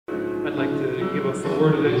I'd like to give us a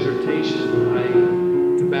word of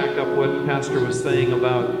exhortation to back up what Pastor was saying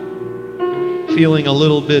about feeling a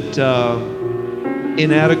little bit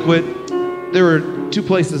inadequate. There are two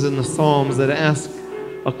places in the Psalms that ask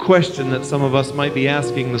a question that some of us might be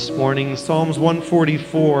asking this morning. Psalms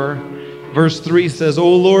 144, verse 3 says,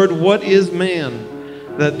 O Lord, what is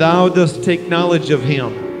man that thou dost take knowledge of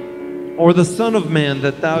him? Or the son of man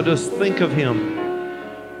that thou dost think of him?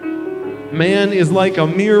 Man is like a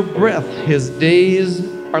mere breath. His days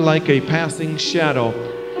are like a passing shadow.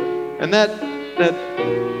 And that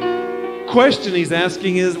question he's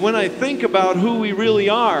asking is, when I think about who we really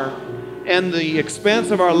are and the expanse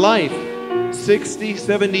of our life, 60,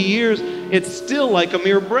 70 years, it's still like a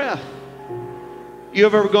mere breath. You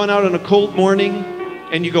have ever gone out on a cold morning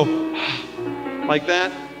and you go like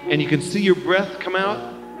that and you can see your breath come out?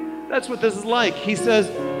 That's what this is like. He says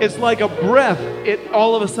it's like a breath.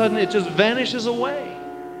 All of a sudden it just vanishes away.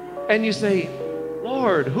 And you say,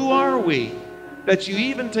 Lord, who are we that you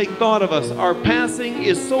even take thought of us? Our passing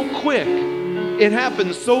is so quick. It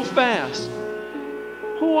happens so fast.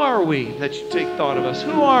 Who are we that you take thought of us?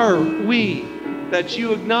 Who are we that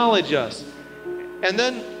you acknowledge us? And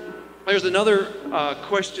then there's another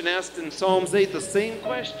question asked in Psalms 8, the same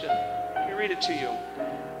question. Let me read it to you.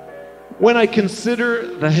 When I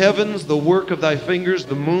consider the heavens, the work of thy fingers,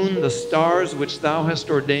 the moon, the stars which thou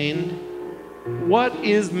hast ordained, what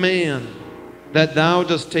is man that thou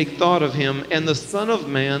dost take thought of him, and the son of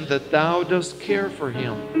man that thou dost care for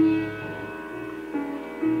him?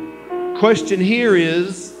 Question here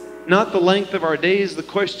is not the length of our days, the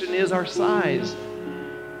question is our size.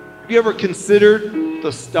 Have you ever considered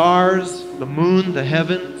the stars, the moon, the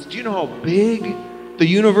heavens? Do you know how big the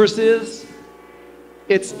universe is?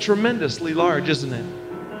 It's tremendously large, isn't it?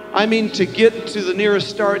 I mean, to get to the nearest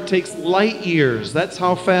star, it takes light years. That's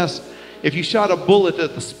how fast. If you shot a bullet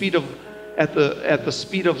at the speed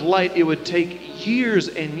of light, it would take years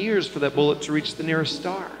and years for that bullet to reach the nearest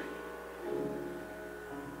star.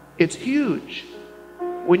 It's huge.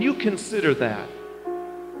 When you consider that,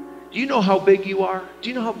 do you know how big you are? Do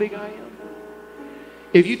you know how big I am?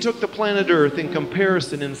 If you took the planet Earth in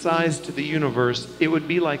comparison in size to the universe, it would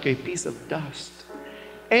be like a piece of dust.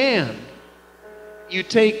 And you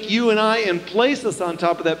take you and I and place us on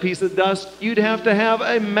top of that piece of dust, you'd have to have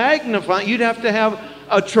a magnifying, you'd have to have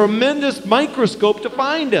a tremendous microscope to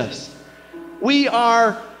find us. We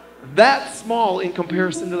are that small in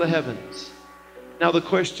comparison to the heavens. Now the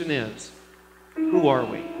question is, who are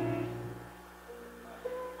we?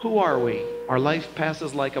 Who are we? Our life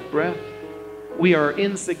passes like a breath. We are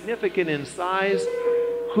insignificant in size.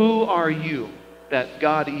 Who are you that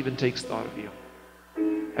God even takes thought of you?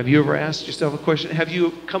 Have you ever asked yourself a question? Have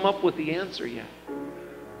you come up with the answer yet?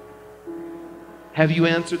 Have you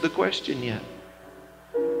answered the question yet?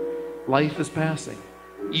 Life is passing.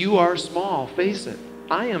 You are small, face it.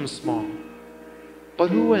 I am small. But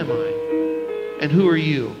who am I? And who are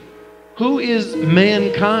you? Who is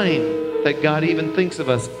mankind that God even thinks of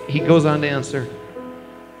us? He goes on to answer,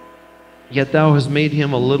 yet thou hast made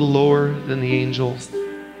him a little lower than the angels,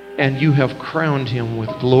 and you have crowned him with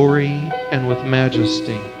glory and with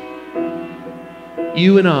majesty.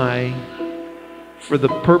 You and I, for the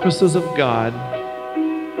purposes of God,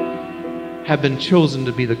 have been chosen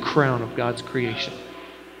to be the crown of God's creation.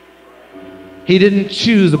 He didn't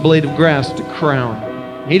choose a blade of grass to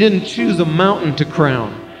crown. He didn't choose a mountain to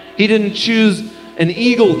crown. He didn't choose an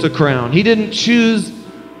eagle to crown. He didn't choose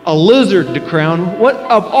a lizard to crown. What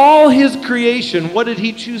of all his creation, what did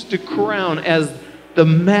he choose to crown as the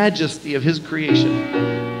majesty of his creation?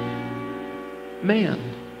 Man.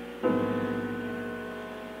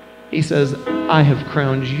 He says, I have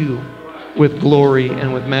crowned you with glory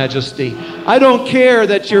and with majesty. I don't care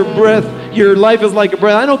that your life is like a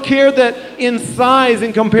breath. I don't care that in size,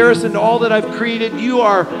 in comparison to all that I've created, you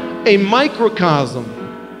are a microcosm.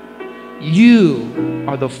 You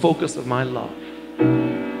are the focus of my love.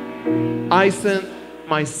 I sent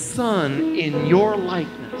my son in your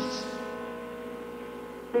likeness.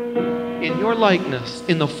 In your likeness,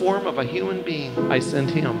 in the form of a human being, I sent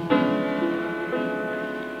him.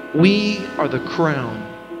 We are the crown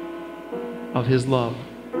of his love.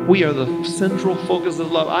 We are the central focus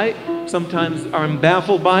of love. I sometimes am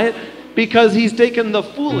baffled by it because he's taken the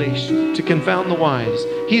foolish to confound the wise.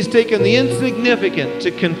 He's taken the insignificant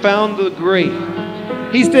to confound the great.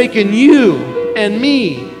 He's taken you and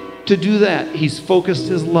me to do that. He's focused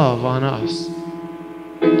his love on us.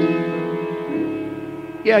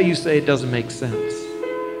 Yeah, you say it doesn't make sense,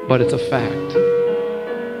 but it's a fact.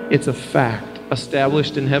 It's a fact.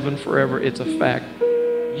 Established in heaven forever, it's a fact.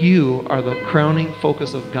 You are the crowning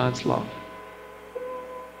focus of God's love.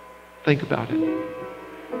 Think about it.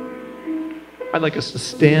 I'd like us to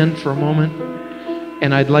stand for a moment,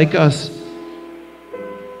 and I'd like us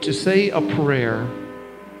to say a prayer,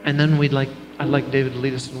 and then I'd like David to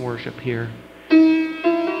lead us in worship here.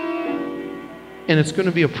 And it's going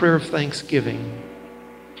to be a prayer of thanksgiving.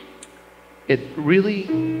 It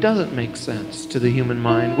really doesn't make sense to the human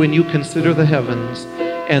mind. When you consider the heavens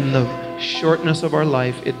and the shortness of our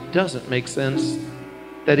life, it doesn't make sense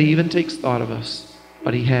that He even takes thought of us.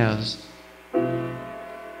 But He has.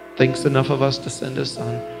 Thinks enough of us to send His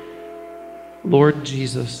Son. Lord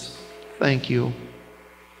Jesus, thank you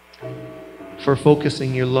for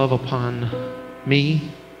focusing your love upon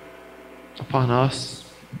me, upon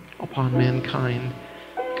us, upon mankind.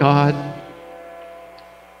 God,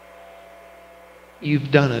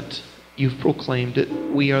 you've done it. You've proclaimed it.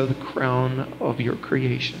 We are the crown of your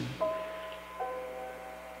creation.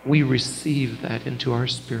 We receive that into our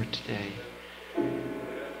spirit today.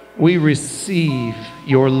 We receive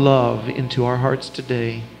your love into our hearts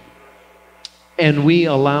today. And we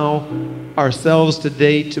allow ourselves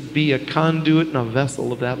today to be a conduit and a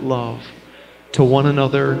vessel of that love to one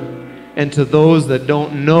another and to those that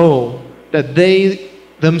don't know that they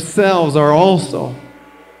themselves are also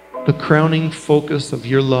the crowning focus of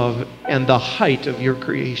your love and the height of your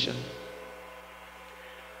creation.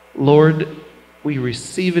 Lord, we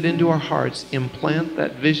receive it into our hearts. Implant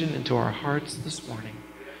that vision into our hearts this morning.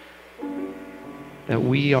 That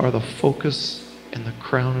we are the focus and the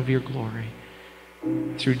crown of your glory.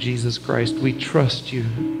 Through Jesus Christ, we trust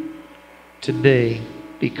you today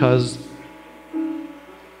because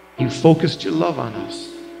you focused your love on us.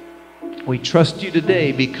 We trust you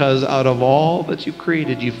today because out of all that you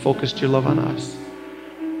created, you focused your love on us.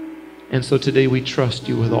 And so today we trust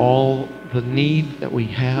you with all the need that we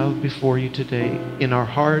have before you today. In our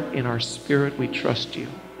heart, in our spirit, we trust you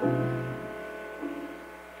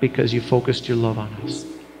because you focused your love on us.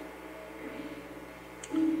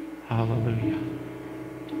 Hallelujah.